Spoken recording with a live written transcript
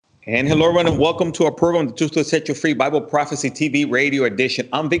And hello, everyone, and welcome to our program, The Truth Will Set You Free Bible Prophecy TV Radio Edition.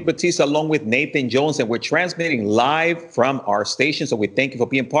 I'm Vic Batista along with Nathan Jones, and we're transmitting live from our station. So we thank you for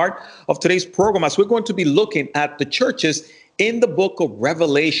being part of today's program as we're going to be looking at the churches in the book of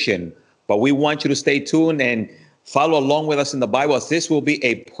Revelation. But we want you to stay tuned and follow along with us in the Bible, as this will be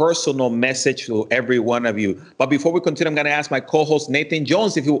a personal message to every one of you. But before we continue, I'm going to ask my co-host Nathan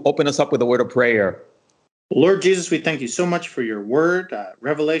Jones if he will open us up with a word of prayer. Lord Jesus, we thank you so much for your word.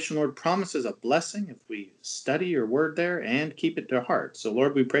 Revelation, Lord, promises a blessing if we study your word there and keep it to heart. So,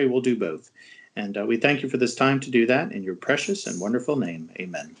 Lord, we pray we'll do both. And we thank you for this time to do that in your precious and wonderful name.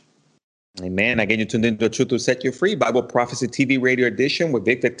 Amen. Amen. Again, you tuned into The Truth Will Set You Free Bible Prophecy TV Radio Edition with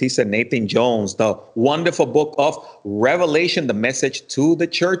Vic Batista and Nathan Jones, the wonderful book of Revelation, the message to the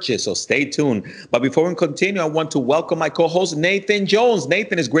churches. So stay tuned. But before we continue, I want to welcome my co-host, Nathan Jones.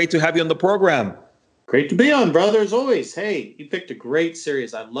 Nathan, it's great to have you on the program. Great to be on, brother, as always. Hey, you picked a great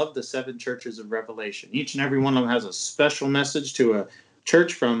series. I love the 7 churches of Revelation. Each and every one of them has a special message to a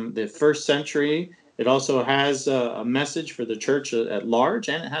church from the first century. It also has a message for the church at large,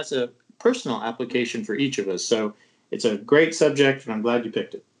 and it has a personal application for each of us. So it's a great subject, and I'm glad you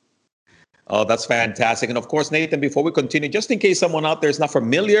picked it. Oh, that's fantastic. And of course, Nathan, before we continue, just in case someone out there is not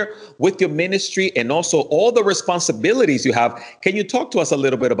familiar with your ministry and also all the responsibilities you have, can you talk to us a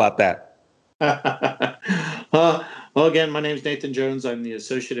little bit about that? Well, again, my name is Nathan Jones. I'm the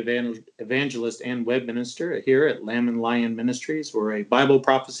Associate Evangelist and Web Minister here at Lamb and Lion Ministries. We're a Bible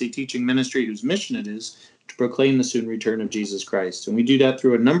prophecy teaching ministry whose mission it is to proclaim the soon return of Jesus Christ. And we do that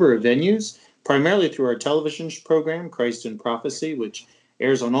through a number of venues, primarily through our television program, Christ in Prophecy, which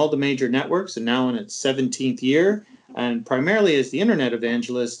airs on all the major networks and now in its 17th year. And primarily as the internet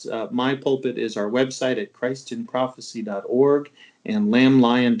evangelist, my pulpit is our website at christinprophecy.org and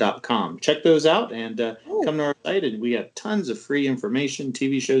lamblion.com. Check those out and come to our site, and we have tons of free information,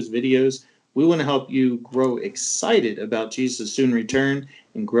 TV shows, videos. We want to help you grow excited about Jesus' soon return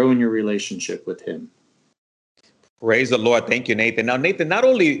and grow in your relationship with him. Praise the Lord. Thank you, Nathan. Now, Nathan, not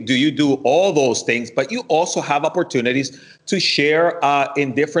only do you do all those things, but you also have opportunities to share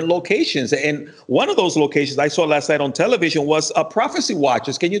in different locations. And one of those locations I saw last night on television was Prophecy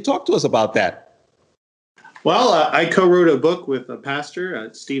Watchers. Can you talk to us about that? Well, I co-wrote a book with a pastor,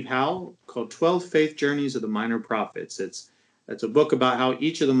 Steve Howell, called 12 Faith Journeys of the Minor Prophets. It's a book about how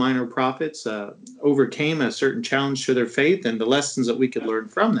each of the minor prophets overcame a certain challenge to their faith and the lessons that we could learn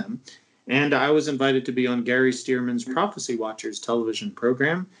from them. And I was invited to be on Gary Stearman's Prophecy Watchers television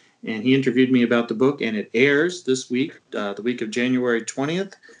program, and he interviewed me about the book, and it airs this week, the week of January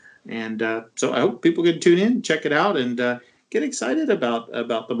 20th. And so I hope people can tune in, check it out, and get excited about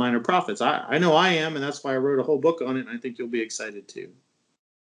the minor prophets. I know I am, and that's why I wrote a whole book on it, and I think you'll be excited too.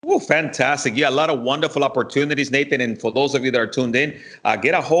 Oh, fantastic. Yeah, a lot of wonderful opportunities, Nathan. And for those of you that are tuned in,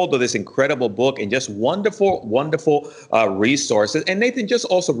 get a hold of this incredible book and just wonderful resources. And Nathan, just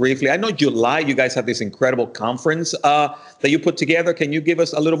also briefly, I know July, you guys have this incredible conference that you put together. Can you give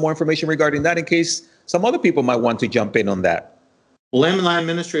us a little more information regarding that in case some other people might want to jump in on that? Lamb and Lion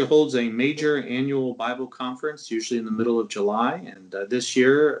Ministry holds a major annual Bible conference, usually in the middle of July. And this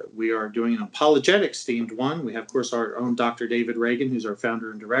year, we are doing an apologetics-themed one. We have, of course, our own Dr. David Reagan, who's our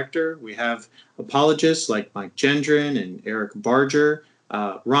founder and director. We have apologists like Mike Gendron and Eric Barger.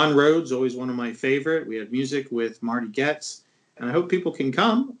 Ron Rhodes, always one of my favorite. We have music with Marty Goetz. And I hope people can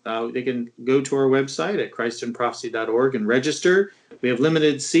come. They can go to our website at christinprophecy.org and register. We have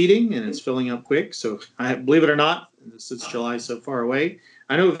limited seating, and it's filling up quick. So believe it or not, since July is so far away.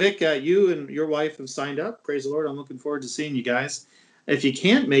 I know, Vic, you and your wife have signed up. Praise the Lord. I'm looking forward to seeing you guys. If you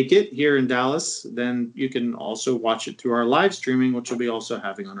can't make it here in Dallas, then you can also watch it through our live streaming, which we'll be also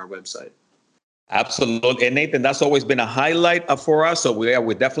having on our website. Absolutely. And Nathan, that's always been a highlight for us. So we're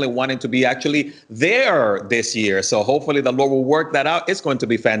definitely wanting to be actually there this year. So hopefully the Lord will work that out. It's going to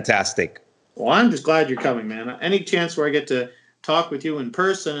be fantastic. Well, I'm just glad you're coming, man. Any chance where I get to talk with you in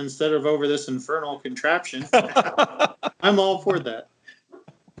person instead of over this infernal contraption, I'm all for that.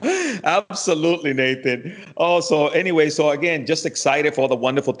 Absolutely, Nathan. So again, just excited for all the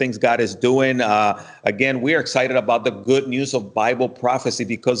wonderful things God is doing. Again, we're excited about the good news of Bible prophecy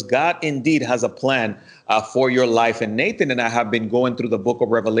because God indeed has a plan for your life. And Nathan and I have been going through the book of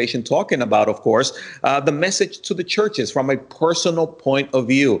Revelation, talking about, of course, the message to the churches from a personal point of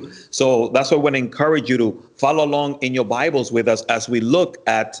view. So that's why I want to encourage you to follow along in your Bibles with us as we look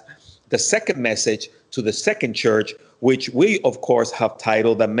at the second message to the second church, which we, of course, have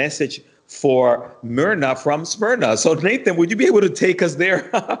titled The Message for Myrna from Smyrna. So, Nathan, would you be able to take us there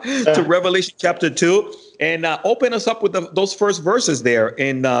to Revelation chapter 2 and open us up with those first verses there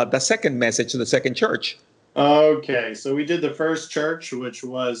in the second message to the second church? Okay, so we did the first church, which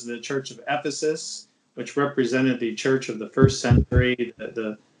was the Church of Ephesus, which represented the church of the first century.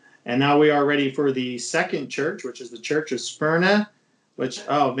 And now we are ready for the second church, which is the Church of Smyrna, which,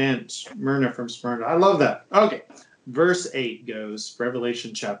 oh man, Smyrna from Smyrna. I love that. Okay, verse 8 goes,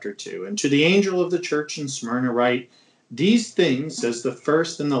 Revelation chapter 2. And to the angel of the church in Smyrna write, these things says the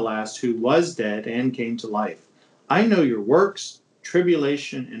first and the last, who was dead and came to life. I know your works,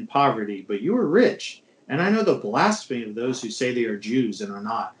 tribulation, and poverty, but you are rich. And I know the blasphemy of those who say they are Jews and are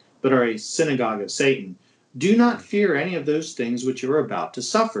not, but are a synagogue of Satan. Do not fear any of those things which you are about to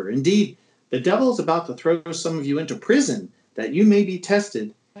suffer. Indeed, the devil is about to throw some of you into prison, that you may be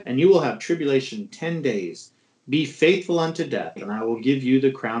tested, and you will have tribulation 10 days. Be faithful unto death, and I will give you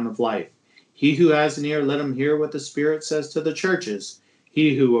the crown of life. He who has an ear, let him hear what the Spirit says to the churches.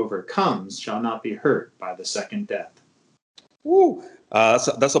 He who overcomes shall not be hurt by the second death. Woo.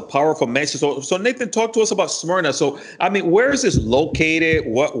 That's a powerful message. So Nathan, talk to us about Smyrna. So, I mean, where is this located?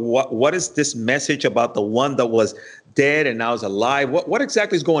 What is this message about the one that was dead and now is alive? What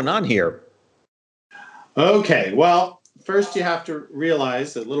exactly is going on here? Okay, well, first you have to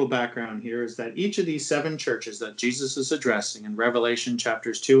realize a little background here is that each of these seven churches that Jesus is addressing in Revelation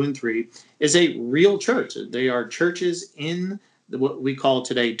chapters 2 and 3 is a real church. They are churches in what we call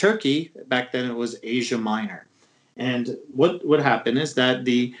today Turkey. Back then it was Asia Minor. And what would happen is that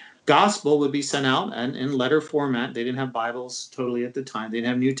the gospel would be sent out and in letter format. They didn't have Bibles totally at the time. They didn't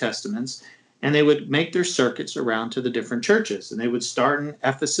have New Testaments. And they would make their circuits around to the different churches. And they would start in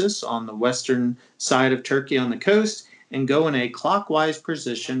Ephesus on the western side of Turkey on the coast and go in a clockwise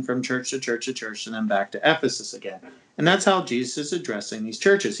position from church to church to church and then back to Ephesus again. And that's how Jesus is addressing these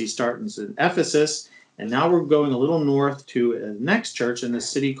churches. He starts in Ephesus, and now we're going a little north to the next church in the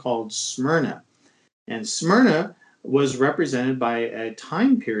city called Smyrna. And Smyrna was represented by a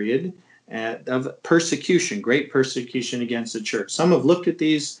time period of persecution, great persecution against the church. Some have looked at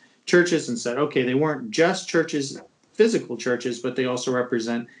these churches and said, okay, they weren't just churches, physical churches, but they also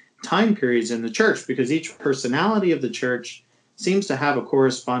represent time periods in the church, because each personality of the church seems to have a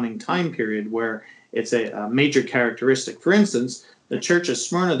corresponding time period where it's a major characteristic. For instance, the church of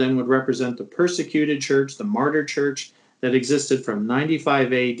Smyrna then would represent the persecuted church, the martyr church that existed from 95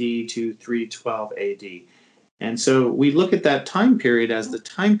 AD to 312 AD. And so we look at that time period as the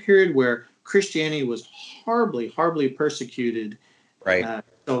time period where Christianity was horribly persecuted. Right.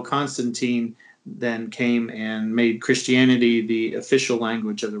 So Constantine then came and made Christianity the official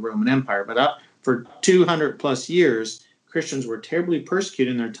language of the Roman Empire. But up for 200 plus years, Christians were terribly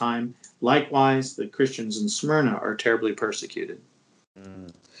persecuted in their time. Likewise, the Christians in Smyrna are terribly persecuted.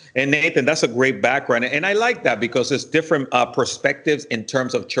 Mm. And Nathan, that's a great background. And I like that because it's different perspectives in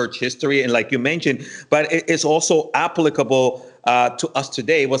terms of church history. And like you mentioned, but it's also applicable to us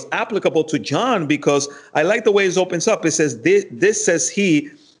today. It was applicable to John because I like the way it opens up. It says, this says he,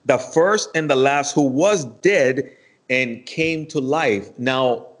 the first and the last, who was dead and came to life.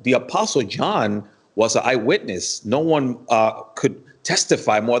 Now, the Apostle John was an eyewitness. No one could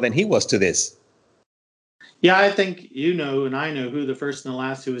testify more than he was to this. Yeah, I think you know and I know who the first and the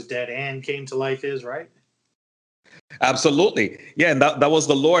last who was dead and came to life is, right? Absolutely. Yeah, and that was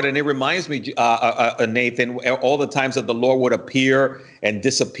the Lord. And it reminds me, Nathan, all the times that the Lord would appear and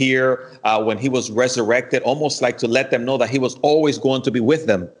disappear when he was resurrected, almost like to let them know that he was always going to be with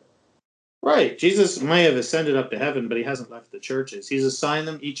them. Right. Jesus may have ascended up to heaven, but he hasn't left the churches. He's assigned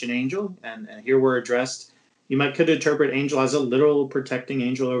them each an angel, and here we're addressed. Could interpret angel as a literal protecting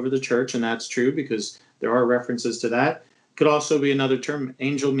angel over the church, and that's true because there are references to that. Could also be another term.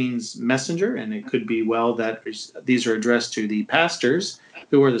 Angel means messenger, and it could be well that these are addressed to the pastors,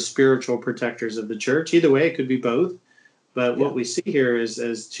 who are the spiritual protectors of the church. Either way, it could be both. But what we see here is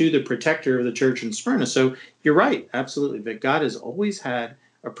as to the protector of the church in Smyrna. So you're right, absolutely, that God has always had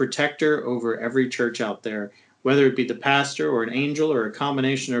a protector over every church out there, whether it be the pastor or an angel or a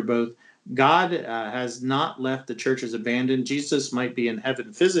combination or both. God has not left the churches abandoned. Jesus might be in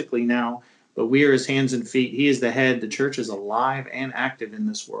heaven physically now, but we are his hands and feet. He is the head. The church is alive and active in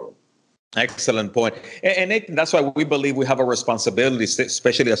this world. Excellent point. And Nathan, that's why we believe we have a responsibility,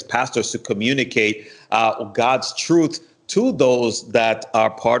 especially as pastors, to communicate God's truth to those that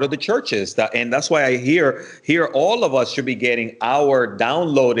are part of the churches. And that's why I hear all of us should be getting our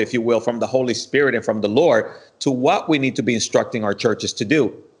download, if you will, from the Holy Spirit and from the Lord to what we need to be instructing our churches to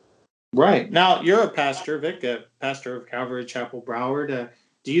do. Right. Now, you're a pastor, Vic, a pastor of Calvary Chapel Broward.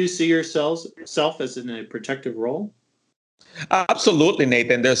 Do you see yourself as in a protective role? Absolutely,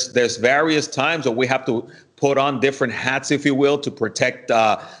 Nathan. There's various times where we have to put on different hats, if you will, to protect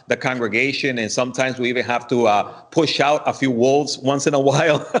the congregation. And sometimes we even have to push out a few wolves once in a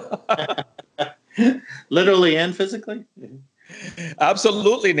while. Literally and physically?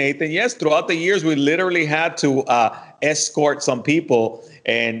 Absolutely, Nathan. Yes, throughout the years, we literally had to escort some people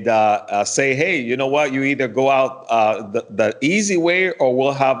and say, hey, you know what? You either go out the easy way or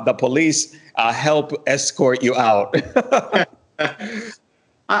we'll have the police help escort you out.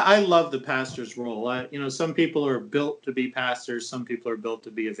 I love the pastor's role. Some people are built to be pastors. Some people are built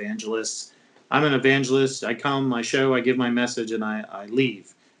to be evangelists. I'm an evangelist. I come, I show, I give my message, and I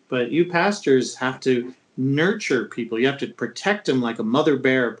leave. But you pastors have to nurture people. You have to protect them like a mother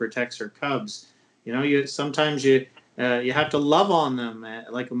bear protects her cubs. You sometimes you have to love on them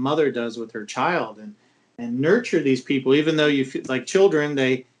like a mother does with her child, and nurture these people. Even though you feel like children,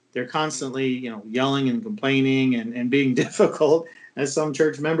 they're constantly yelling and complaining and being difficult, as some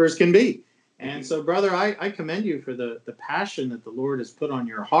church members can be. And so, brother, I commend you for the passion that the Lord has put on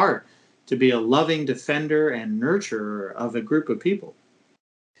your heart to be a loving defender and nurturer of a group of people.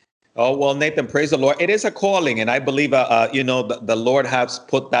 Oh, well, Nathan, praise the Lord. It is a calling, and I believe, the Lord has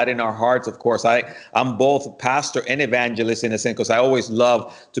put that in our hearts. Of course, I'm both pastor and evangelist in a sense, because I always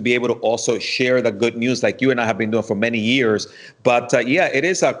love to be able to also share the good news like you and I have been doing for many years. But yeah, it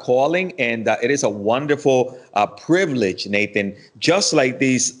is a calling, and it is a wonderful privilege, Nathan, just like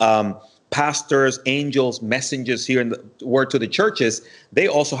these pastors, angels, messengers here in the word to the churches. They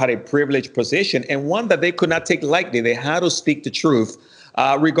also had a privileged position, and one that they could not take lightly. They had to speak the truth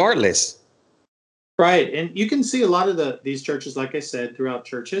regardless. Right. And you can see a lot of these churches, like I said, throughout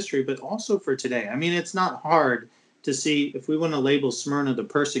church history, but also for today. I mean, it's not hard to see if we want to label Smyrna the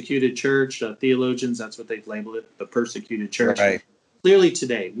persecuted church. Theologians, that's what they've labeled it, the persecuted church. Right. Clearly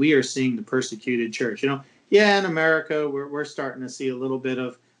today, we are seeing the persecuted church. Yeah, in America, we're starting to see a little bit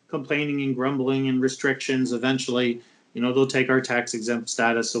of complaining and grumbling and restrictions. Eventually, they'll take our tax exempt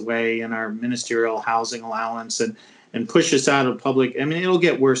status away and our ministerial housing allowance and push us out of public. I mean, it'll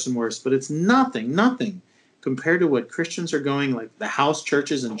get worse and worse, but it's nothing compared to what Christians are going, like the house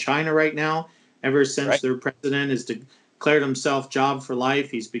churches in China right now. Ever since their president has declared himself job for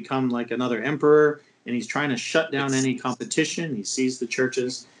life, he's become like another emperor, and he's trying to shut down any competition. He sees the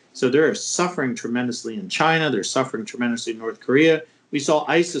churches. So they're suffering tremendously in China. They're suffering tremendously in North Korea. We saw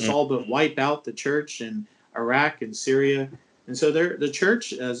ISIS all but wipe out the church in Iraq and Syria. And so the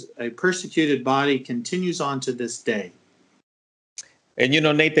church, as a persecuted body, continues on to this day. And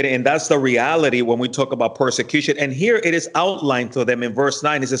Nathan, and that's the reality when we talk about persecution. And here it is outlined to them in verse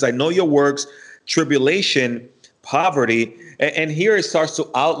 9. It says, I know your works, tribulation, poverty. And here it starts to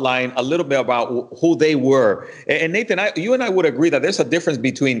outline a little bit about who they were. And Nathan, you and I would agree that there's a difference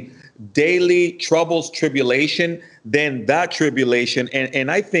between daily troubles, tribulation, than that tribulation.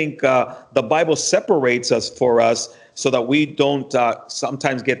 And I think the Bible separates us for us so that we don't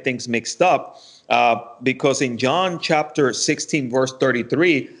sometimes get things mixed up. Because in John chapter 16, verse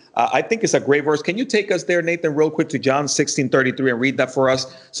 33, I think it's a great verse. Can you take us there, Nathan, real quick to John 16:33 and read that for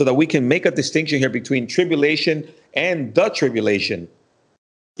us so that we can make a distinction here between tribulation and the tribulation?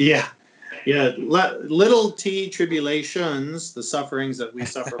 Yeah. Little t tribulations, the sufferings that we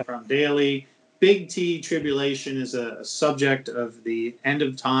suffer from daily. Big T tribulation is a subject of the end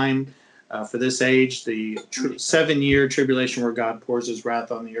of time for this age, the 7-year tribulation where God pours his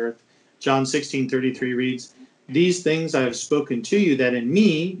wrath on the earth. John 16:33 reads, these things I have spoken to you, that in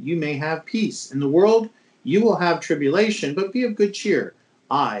me you may have peace. In the world you will have tribulation, but be of good cheer.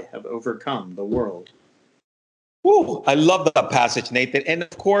 I have overcome the world. Woo, I love that passage, Nathan. And of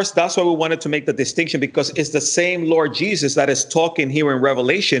course, that's why we wanted to make the distinction, because it's the same Lord Jesus that is talking here in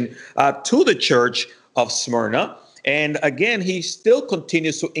Revelation to the church of Smyrna. And again, he still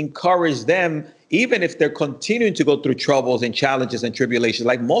continues to encourage them, even if they're continuing to go through troubles and challenges and tribulations,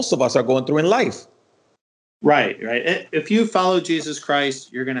 like most of us are going through in life. Right. If you follow Jesus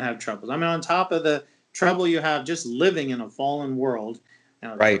Christ, you're going to have troubles. I mean, on top of the trouble you have just living in a fallen world,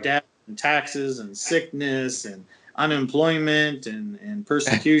 death and taxes and sickness and unemployment and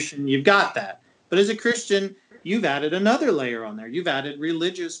persecution, you've got that. But as a Christian, you've added another layer on there. You've added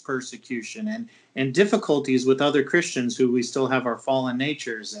religious persecution and difficulties with other Christians who we still have our fallen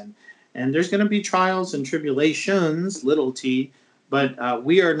natures. And there's going to be trials and tribulations, little t, but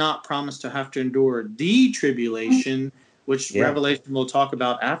we are not promised to have to endure the tribulation, which Revelation will talk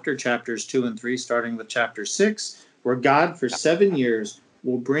about after chapters 2 and 3, starting with chapter 6, where God for 7 years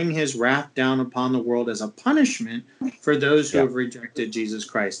will bring his wrath down upon the world as a punishment for those who have rejected Jesus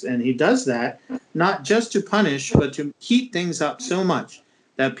Christ. And he does that not just to punish, but to heat things up so much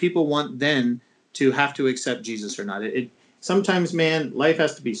that people want then to have to accept Jesus or not. Sometimes, man, life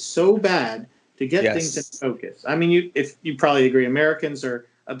has to be so bad to get things in focus. I mean, if you probably agree, Americans are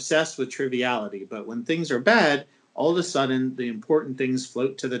obsessed with triviality, but when things are bad, all of a sudden the important things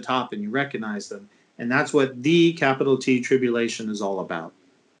float to the top and you recognize them. And that's what the capital T tribulation is all about.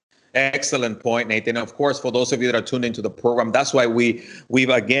 Excellent point, Nathan. Of course, for those of you that are tuned into the program, that's why we've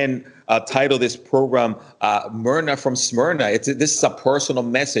again titled this program "Myrna from Smyrna." This is a personal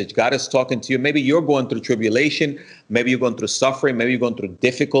message. God is talking to you. Maybe you're going through tribulation. Maybe you're going through suffering. Maybe you're going through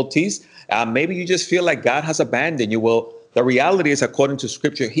difficulties. Maybe you just feel like God has abandoned you. Well, the reality is, according to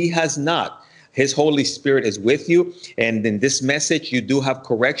Scripture, He has not. His Holy Spirit is with you. And in this message, you do have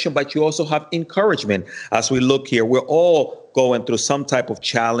correction, but you also have encouragement. As we look here, we're all going through some type of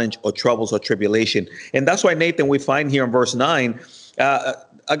challenge or troubles or tribulation. And that's why, Nathan, we find here in verse 9,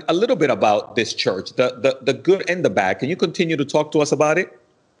 a little bit about this church, the good and the bad. Can you continue to talk to us about it?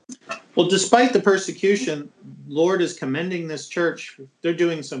 Well, despite the persecution, Lord is commending this church. They're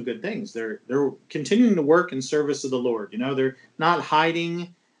doing some good things. They're continuing to work in service of the Lord. You know, they're not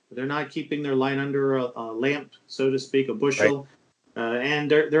hiding. They're not keeping their light under a lamp, so to speak, a bushel. Right. And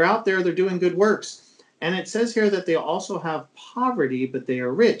they're out there. They're doing good works. And it says here that they also have poverty, but they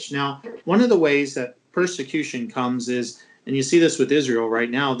are rich. Now, one of the ways that persecution comes is, and you see this with Israel right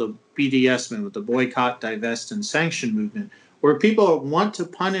now, the BDS movement, the boycott, divest, and sanction movement, where people want to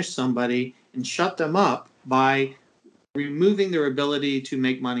punish somebody and shut them up by removing their ability to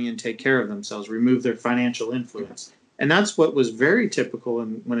make money and take care of themselves, remove their financial influence. And that's what was very typical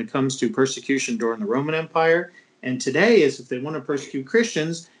when it comes to persecution during the Roman Empire. And today is if they want to persecute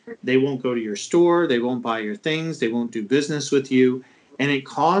Christians, they won't go to your store, they won't buy your things, they won't do business with you. And it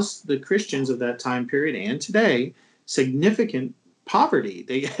caused the Christians of that time period and today significant poverty.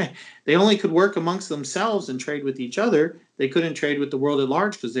 They only could work amongst themselves and trade with each other. They couldn't trade with the world at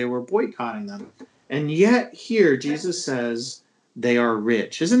large because they were boycotting them. And yet here Jesus says they are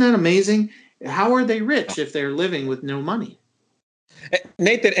rich. Isn't that amazing? How are they rich if they're living with no money?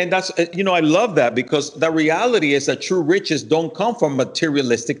 Nathan, and that's, I love that, because the reality is that true riches don't come from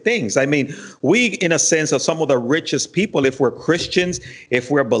materialistic things. I mean, we, in a sense, are some of the richest people if we're Christians, if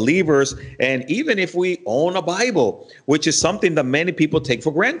we're believers, and even if we own a Bible, which is something that many people take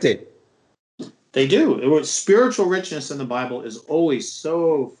for granted. They do. Spiritual richness in the Bible is always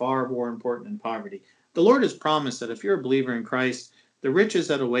so far more important than poverty. The Lord has promised that if you're a believer in Christ, the riches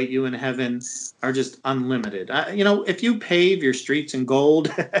that await you in heaven are just unlimited. If you pave your streets in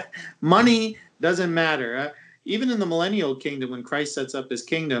gold, money doesn't matter. Even in the millennial kingdom, when Christ sets up his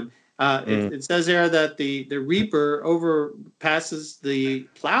kingdom, it says there that the reaper overpasses the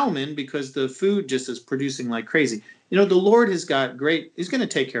plowman because the food just is producing like crazy. The Lord has got he's going to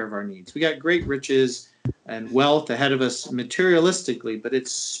take care of our needs. We got great riches and wealth ahead of us materialistically, but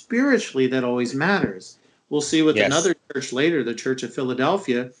it's spiritually that always matters. We'll see with another church later, the Church of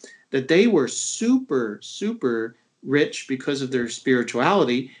Philadelphia, that they were super, super rich because of their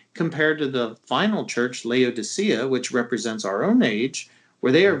spirituality compared to the final church, Laodicea, which represents our own age,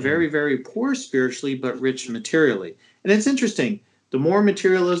 where they are very, very poor spiritually but rich materially. And it's interesting. The more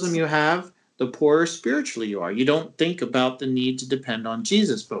materialism you have, the poorer spiritually you are. You don't think about the need to depend on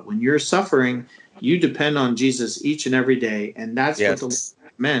Jesus. But when you're suffering, you depend on Jesus each and every day. And that's what the Lord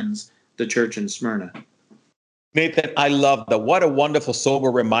recommends the church in Smyrna. Nathan, I love that. What a wonderful, sober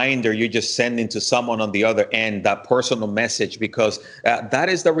reminder you're just sending to someone on the other end, that personal message, because that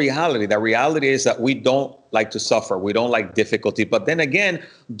is the reality. The reality is that we don't like to suffer. We don't like difficulty. But then again,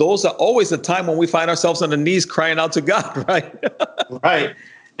 those are always the time when we find ourselves on the knees crying out to God, right? Right.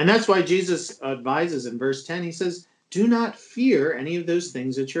 And that's why Jesus advises in verse 10, he says, do not fear any of those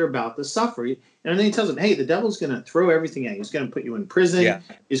things that you're about to suffer. And then he tells them, hey, the devil's going to throw everything at you. He's going to put you in prison. Yeah.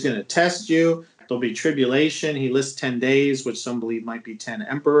 He's going to test you. There'll be tribulation. He lists 10 days, which some believe might be 10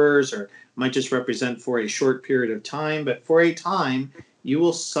 emperors or might just represent for a short period of time. But for a time, you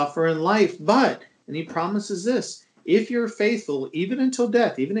will suffer in life. But, and he promises this, if you're faithful, even until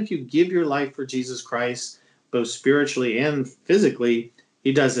death, even if you give your life for Jesus Christ, both spiritually and physically,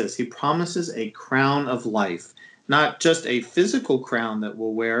 he does this. He promises a crown of life, not just a physical crown that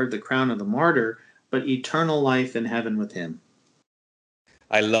we'll wear, the crown of the martyr, but eternal life in heaven with him.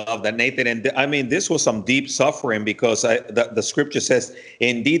 I love that, Nathan. And I mean, this was some deep suffering, because the scripture says,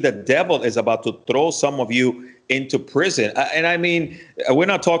 indeed, the devil is about to throw some of you into prison. And I mean, we're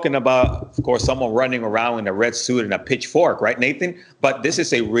not talking about, of course, someone running around in a red suit and a pitchfork, right, Nathan? But this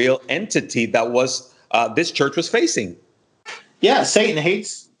is a real entity that was this church was facing. Yeah, Satan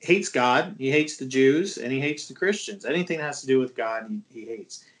hates God. He hates the Jews, and he hates the Christians. Anything that has to do with God, he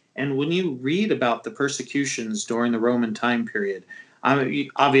hates. And when you read about the persecutions during the Roman time period,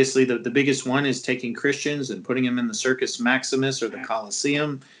 obviously the biggest one is taking Christians and putting them in the Circus Maximus or the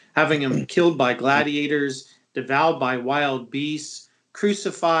Colosseum, having them killed by gladiators, devoured by wild beasts,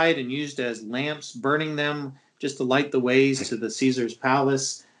 crucified and used as lamps, burning them, just to light the ways to the Caesar's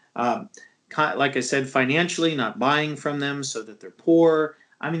palace. Like I said, financially, not buying from them so that they're poor.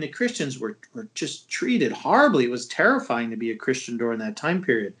 I mean, the Christians were just treated horribly. It was terrifying to be a Christian during that time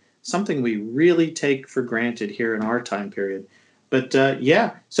period, something we really take for granted here in our time period. But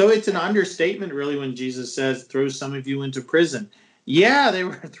so it's an understatement, really, when Jesus says, throw some of you into prison. Yeah, they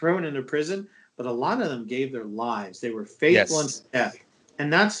were thrown into prison, but a lot of them gave their lives. They were faithful unto death.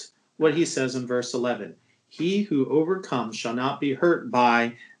 And that's what he says in verse 11. He who overcomes shall not be hurt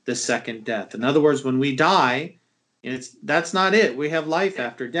by the second death. In other words, when we die, that's not it. We have life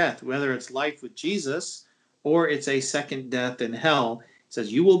after death, whether it's life with Jesus or it's a second death in hell. It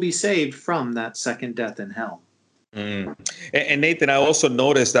says you will be saved from that second death in hell. Mm. And Nathan, I also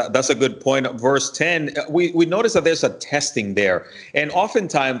noticed that that's a good point. Verse 10, we notice that there's a testing there. And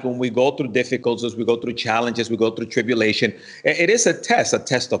oftentimes when we go through difficulties, we go through challenges, we go through tribulation, it is a test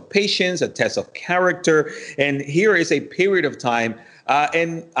of patience, a test of character. And here is a period of time.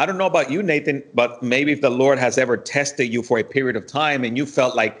 And I don't know about you, Nathan, but maybe if the Lord has ever tested you for a period of time and you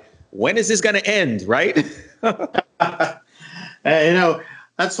felt like, when is this going to end, right?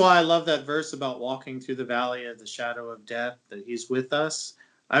 That's why I love that verse about walking through the valley of the shadow of death, that he's with us.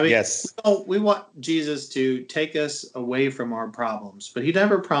 I mean, yes. we want Jesus to take us away from our problems, but he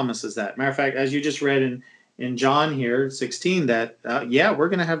never promises that. Matter of fact, as you just read in John here, 16, that, we're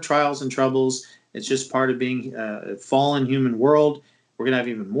going to have trials and troubles. It's just part of being a fallen human world. We're going to have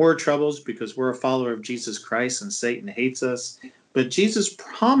even more troubles because we're a follower of Jesus Christ and Satan hates us. But Jesus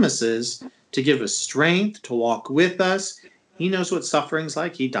promises to give us strength, to walk with us. He knows what suffering's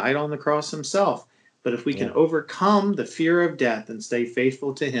like. He died on the cross himself. But if we can overcome the fear of death and stay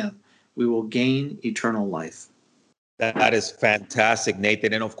faithful to him, we will gain eternal life. That is fantastic,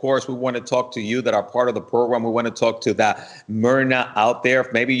 Nathan. And of course, we want to talk to you that are part of the program. We want to talk to that Smyrna out there.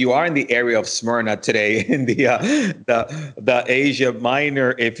 Maybe you are in the area of Smyrna today, in the Asia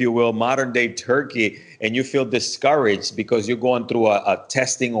Minor, if you will, modern day Turkey, and you feel discouraged because you're going through a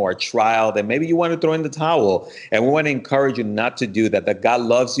testing or a trial, then maybe you want to throw in the towel. And we want to encourage you not to do that, that God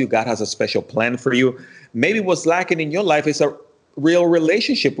loves you. God has a special plan for you. Maybe what's lacking in your life is a real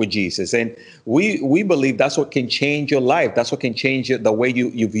relationship with Jesus. And we believe that's what can change your life. That's what can change the way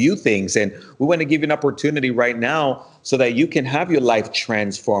you view things. And we want to give you an opportunity right now so that you can have your life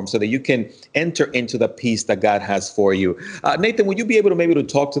transformed, so that you can enter into the peace that God has for you. Nathan, would you be able to maybe to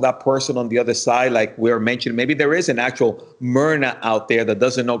talk to that person on the other side, like we were mentioning, maybe there is an actual Smyrna out there that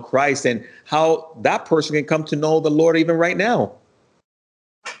doesn't know Christ, and how that person can come to know the Lord even right now?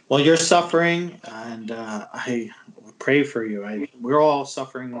 Well, you're suffering, and I pray for you. We're all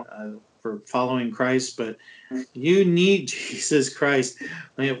suffering for following Christ, but you need Jesus Christ.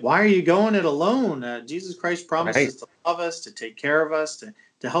 I mean, why are you going it alone? Jesus Christ promises to love us, to take care of us,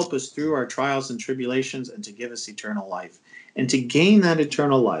 to help us through our trials and tribulations, and to give us eternal life. And to gain that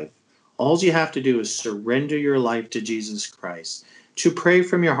eternal life, all you have to do is surrender your life to Jesus Christ, to pray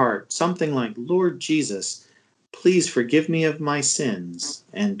from your heart, something like, Lord Jesus, please forgive me of my sins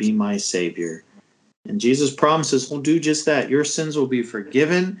and be my Savior. And Jesus promises will do just that. Your sins will be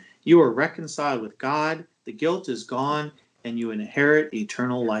forgiven. You are reconciled with God. The guilt is gone, and you inherit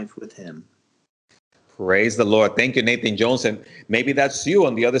eternal life with him. Praise the Lord. Thank you, Nathan Jones. And maybe that's you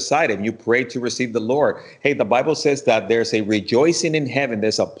on the other side and you pray to receive the Lord. Hey, the Bible says that there's a rejoicing in heaven.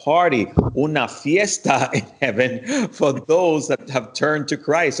 There's a party, una fiesta in heaven for those that have turned to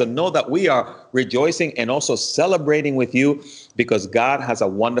Christ. So know that we are rejoicing and also celebrating with you because God has a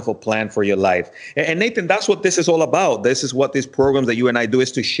wonderful plan for your life. And Nathan, that's what this is all about. This is what these programs that you and I do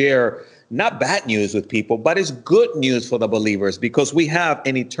is to share not bad news with people, but it's good news for the believers because we have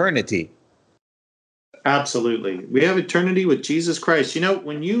an eternity. Absolutely. We have eternity with Jesus Christ.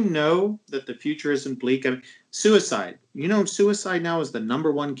 When you know that the future isn't bleak, suicide. Suicide now is the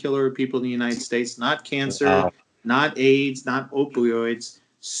number one killer of people in the United States, not cancer, not AIDS, not opioids,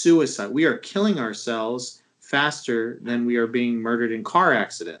 suicide. We are killing ourselves faster than we are being murdered in car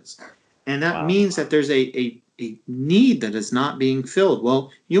accidents. And that means that there's a need that is not being filled. Well,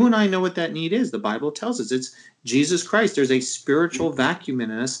 you and I know what that need is. The Bible tells us it's Jesus Christ. There's a spiritual vacuum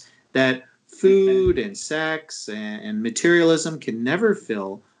in us that food and sex and materialism can never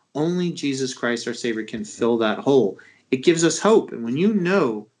fill. Only Jesus Christ, our Savior, can fill that hole. It gives us hope. And when you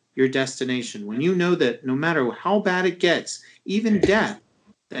know your destination, when you know that no matter how bad it gets, even death,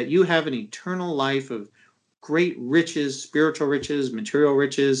 that you have an eternal life of great riches, spiritual riches, material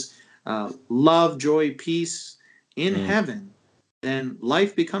riches, love, joy, peace in heaven, then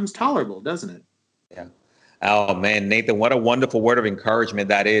life becomes tolerable, doesn't it? Yeah. Oh man, Nathan, what a wonderful word of encouragement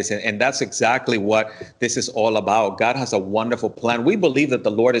that is. And that's exactly what this is all about. God has a wonderful plan. We believe that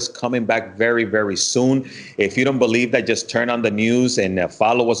the Lord is coming back very, very soon. If you don't believe that, just turn on the news and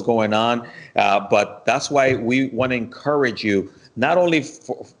follow what's going on. But that's why we want to encourage you, not only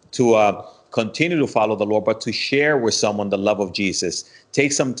to continue to follow the Lord, but to share with someone the love of Jesus.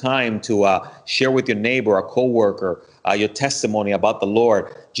 Take some time to share with your neighbor, a coworker, your testimony about the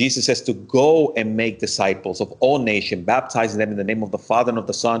Lord. Jesus says to go and make disciples of all nations, baptizing them in the name of the Father and of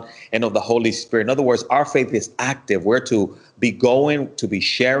the Son and of the Holy Spirit. In other words, our faith is active. We're to be going, to be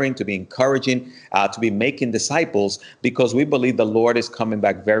sharing, to be encouraging, to be making disciples, because we believe the Lord is coming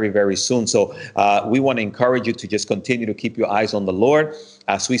back very, very soon. So we want to encourage you to just continue to keep your eyes on the Lord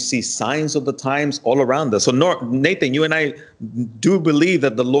as we see signs of the times all around us. So Nathan, you and I do believe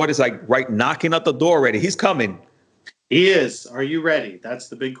that the Lord is like right knocking at the door already. He's coming. He is. Are you ready? That's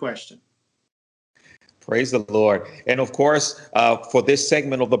the big question. Praise the Lord. And of course, for this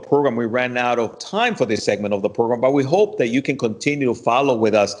segment of the program, we ran out of time for this segment of the program, but we hope that you can continue to follow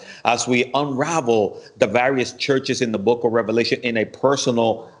with us as we unravel the various churches in the book of Revelation in a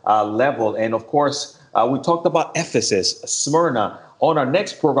personal level. And of course, we talked about Ephesus, Smyrna. On our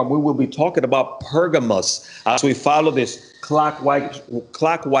next program, we will be talking about Pergamos as we follow this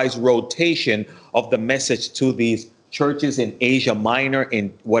clockwise rotation of the message to these churches in Asia Minor,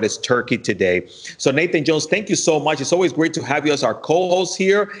 in what is Turkey today. So Nathan Jones, thank you so much. It's always great to have you as our co-host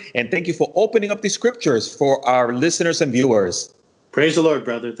here. And thank you for opening up the scriptures for our listeners and viewers. Praise the Lord,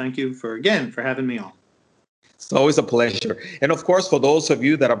 brother. Thank you for having me on. It's always a pleasure. And of course, for those of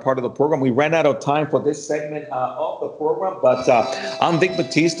you that are part of the program, we ran out of time for this segment of the program, but I'm Vic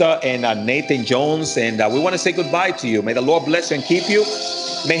Batista and Nathan Jones, and we want to say goodbye to you. May the Lord bless you and keep you.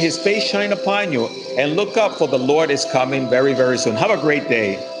 May his face shine upon you, and look up, for the Lord is coming very, very soon. Have a great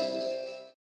day.